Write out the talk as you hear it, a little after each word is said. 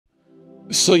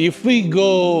So if we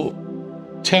go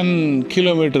 10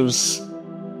 kilometers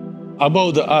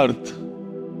above the Earth,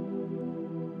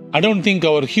 I don't think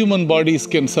our human bodies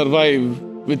can survive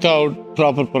without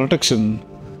proper protection.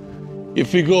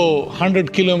 If we go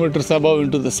 100 kilometers above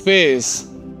into the space,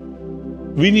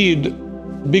 we need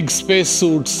big space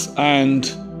suits and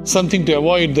something to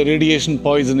avoid the radiation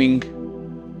poisoning.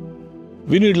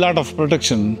 We need a lot of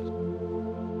protection.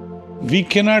 We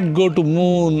cannot go to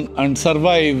moon and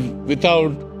survive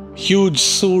without huge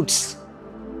suits.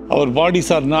 Our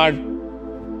bodies are not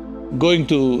going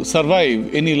to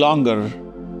survive any longer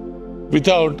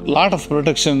without a lot of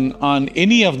protection on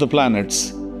any of the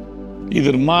planets,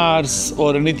 either Mars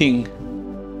or anything.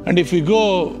 And if we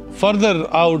go further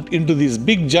out into these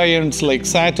big giants like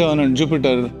Saturn and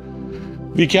Jupiter,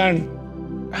 we can't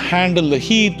handle the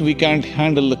heat, we can't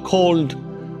handle the cold,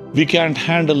 we can't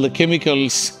handle the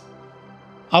chemicals.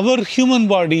 Our human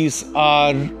bodies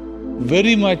are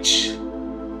very much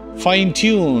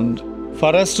fine-tuned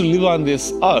for us to live on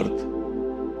this earth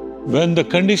when the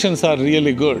conditions are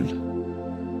really good.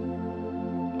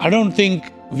 I don't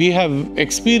think we have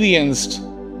experienced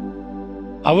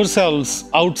ourselves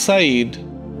outside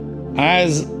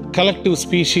as collective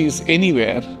species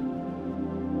anywhere.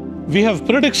 We have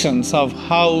predictions of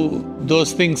how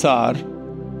those things are,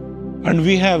 and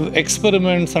we have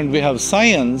experiments and we have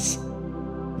science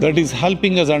that is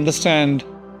helping us understand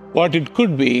what it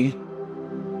could be.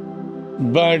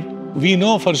 But we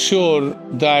know for sure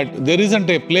that there isn't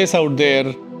a place out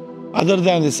there other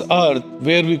than this earth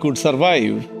where we could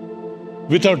survive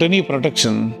without any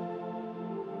protection,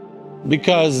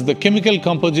 because the chemical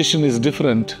composition is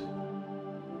different.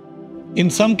 In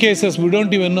some cases, we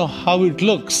don't even know how it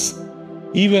looks,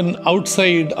 even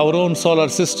outside our own solar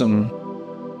system.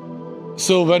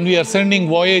 So when we are sending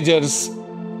Voyagers,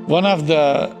 one of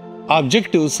the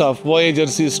objectives of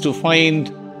Voyagers is to find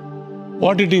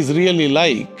what it is really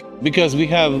like, because we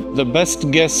have the best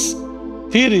guess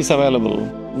theories available.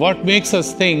 What makes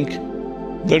us think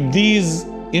that these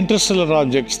interstellar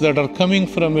objects that are coming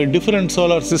from a different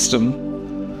solar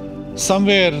system,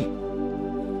 somewhere,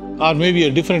 or maybe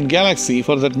a different galaxy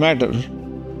for that matter,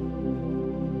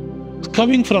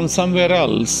 coming from somewhere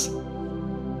else,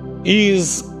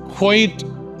 is quite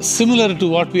similar to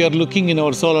what we are looking in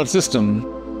our solar system,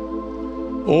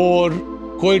 or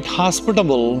quite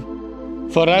hospitable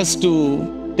for us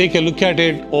to take a look at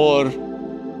it or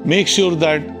make sure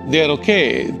that they are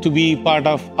okay to be part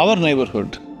of our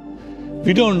neighborhood.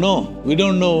 We don't know. We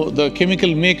don't know the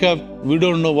chemical makeup. We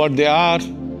don't know what they are.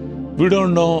 We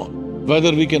don't know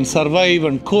whether we can survive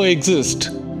and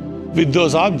coexist with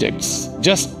those objects,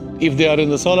 just if they are in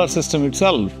the solar system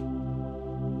itself.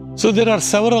 So there are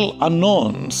several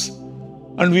unknowns,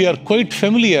 and we are quite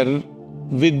familiar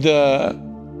with the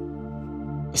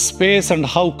space and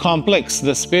how complex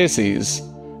the space is.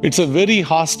 It's a very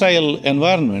hostile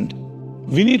environment.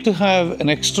 We need to have an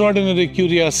extraordinary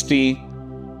curiosity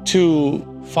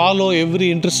to follow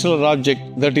every interstellar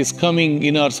object that is coming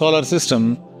in our solar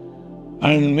system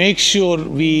and make sure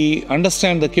we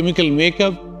understand the chemical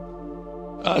makeup,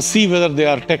 see whether they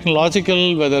are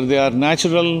technological, whether they are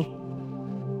natural.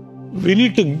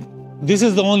 This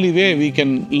is the only way we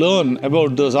can learn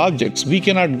about those objects. We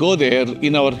cannot go there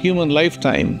in our human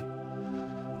lifetime.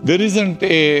 There isn't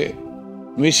a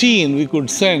machine we could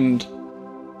send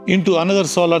into another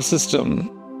solar system,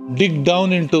 dig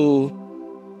down into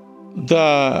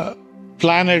the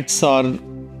planets or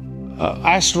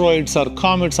asteroids or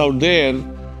comets out there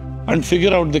and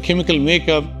figure out the chemical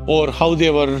makeup or how they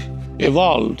were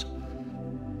evolved.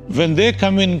 When they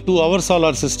come into our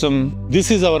solar system, this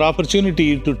is our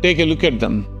opportunity to take a look at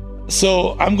them.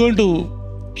 So I'm going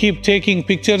to keep taking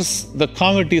pictures. The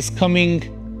comet is coming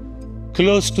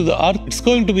close to the Earth. It's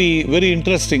going to be very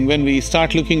interesting when we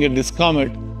start looking at this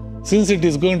comet, since it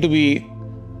is going to be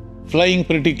flying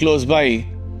pretty close by.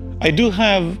 I do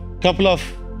have a couple of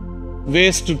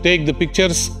ways to take the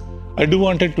pictures. I do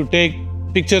wanted to take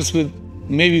pictures with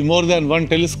maybe more than one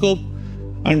telescope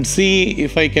and see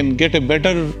if I can get a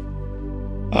better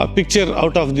picture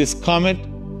out of this comet.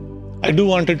 I do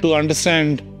wanted to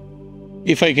understand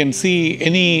if I can see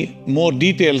any more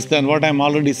details than what I'm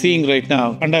already seeing right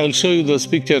now, and I will show you those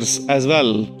pictures as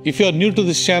well. If you are new to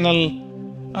this channel,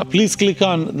 please click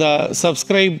on the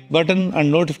subscribe button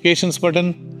and notifications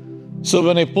button. So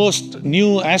when I post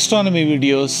new astronomy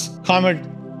videos, Comet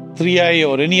 3i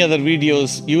or any other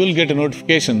videos, you will get a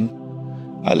notification.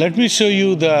 Let me show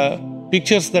you the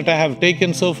pictures that I have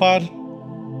taken so far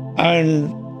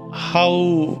and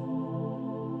how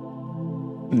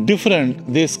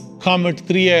different this Comet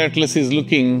 3i Atlas is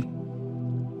looking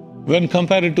when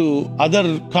compared to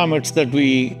other comets that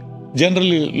we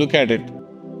generally look at it.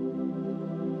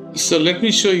 So let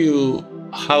me show you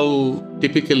how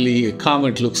typically a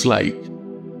comet looks like.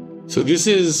 So this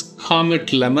is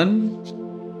Comet Lemon,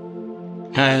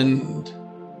 and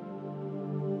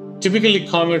typically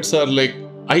comets are like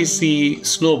icy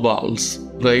snowballs,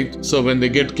 right? So when they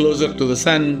get closer to the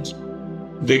sun,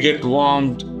 they get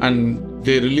warmed and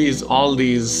they release all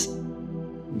these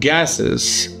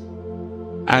gases,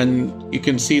 and you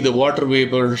can see the water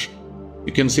vapor,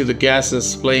 you can see the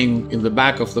gases flying in the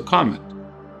back of the comet.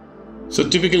 So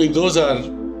typically those are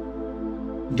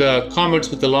the comets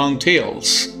with the long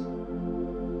tails.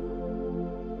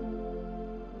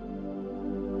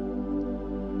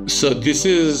 So this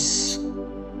is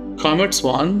Comet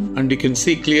Swan, and you can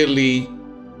see clearly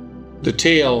the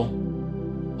tail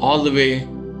all the way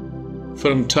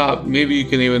from top. Maybe you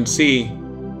can even see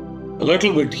a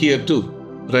little bit here too,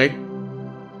 right?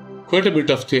 Quite a bit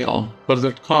of tail for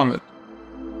that comet.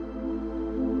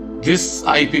 This,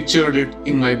 I pictured it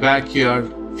in my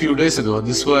backyard a few days ago.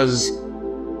 This was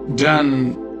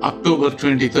done October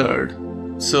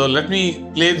 23rd. So let me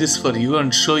play this for you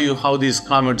and show you how these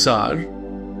comets are.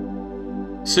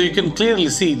 So you can clearly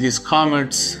see these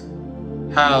comets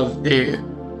have a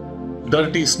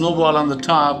dirty snowball on the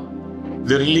top.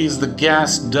 They release the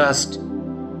gas dust,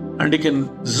 and you can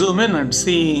zoom in and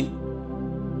see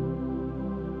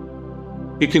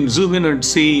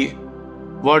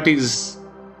what is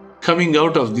coming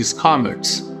out of these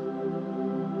comets.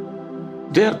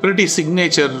 They are pretty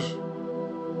signature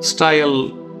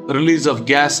style release of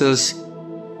gases.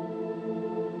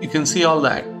 You can see all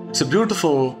that. It's a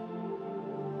beautiful.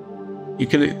 You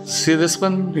can see this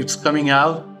one, it's coming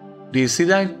out. Do you see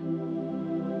that?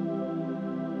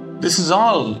 This is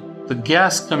all the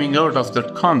gas coming out of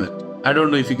that comet. I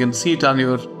don't know if you can see it on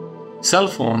your cell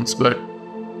phones, but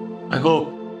I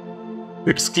hope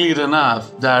it's clear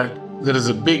enough that there is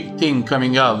a big thing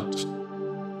coming out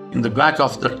in the back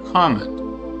of that comet.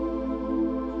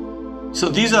 So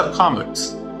these are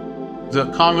comets.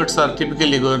 The comets are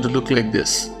typically going to look like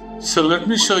this. So let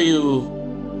me show you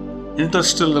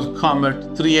interstellar comet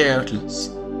 3A Atlas.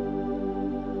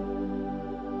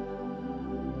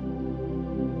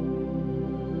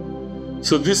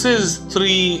 So this is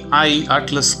 3I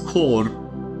Atlas core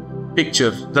picture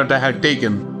that I had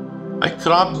taken. I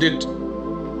cropped it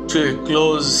to a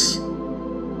close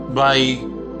by,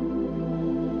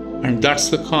 and that's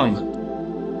the comet.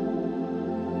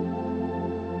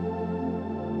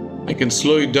 I can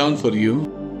slow it down for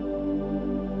you.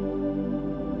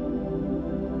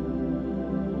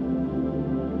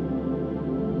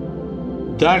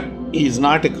 That is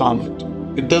not a comet.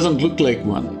 It doesn't look like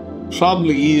one.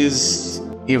 Probably is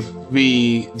if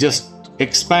we just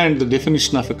expand the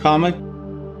definition of a comet.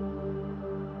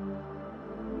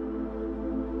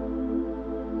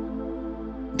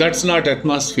 That's not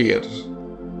atmosphere.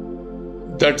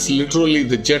 That's literally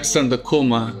the jets and the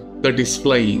coma that is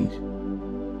flying.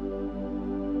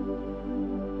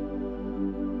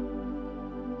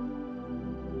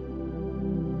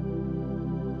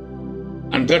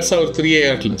 And that's our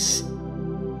 3A Atlas.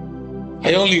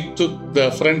 I only took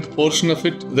the front portion of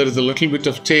it. There is a little bit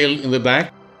of tail in the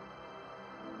back.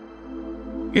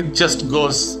 It just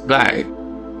goes back.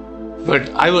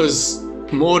 But I was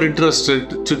more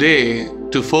interested today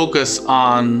to focus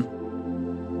on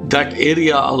that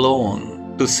area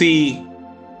alone, to see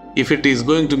if it is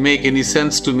going to make any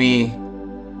sense to me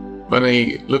when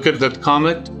I look at that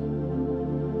comet.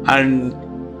 And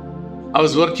I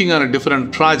was working on a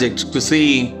different project to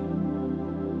see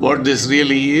what this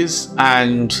really is,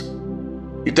 and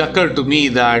it occurred to me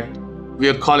that we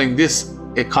are calling this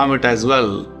a comet as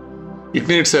well. It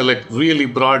needs a really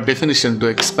broad definition to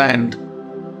expand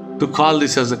to call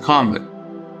this as a comet.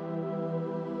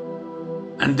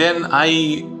 And then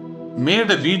I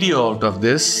made a video out of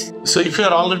this. So if you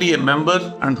are already a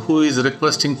member and who is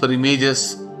requesting for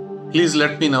images, please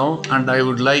let me know, and I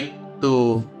would like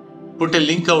to put a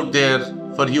link out there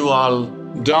for you all.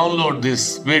 Download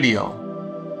this video.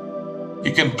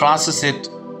 You can process it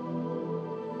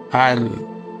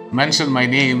and mention my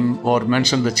name or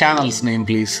mention the channel's name,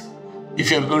 please,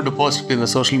 if you're going to post it in the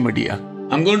social media.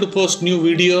 I'm going to post new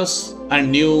videos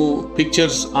and new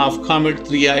pictures of Comet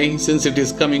 3I since it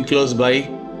is coming close by.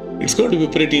 It's going to be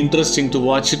pretty interesting to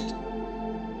watch it.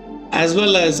 As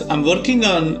well as I'm working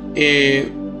on a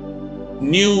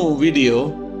new video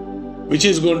which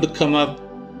is going to come up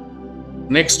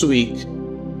next week.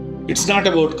 It's not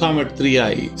about Comet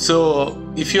 3I.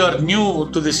 So if you are new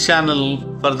to this channel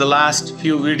for the last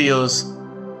few videos,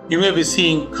 you may be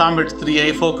seeing Comet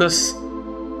 3I focus,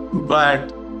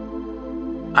 but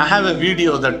I have a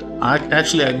video that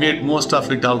I made most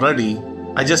of it already.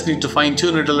 I just need to fine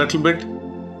tune it a little bit.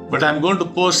 But I'm going to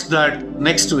post that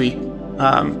next week,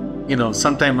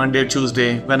 sometime Monday,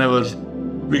 Tuesday, whenever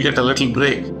we get a little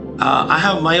break. I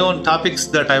have my own topics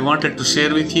that I wanted to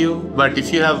share with you, but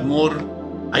if you have more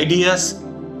ideas,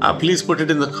 please put it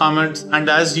in the comments. And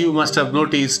as you must have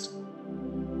noticed,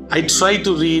 I try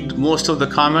to read most of the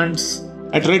comments.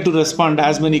 I try to respond to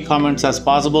as many comments as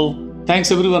possible.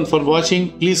 Thanks everyone for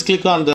watching. Please click on the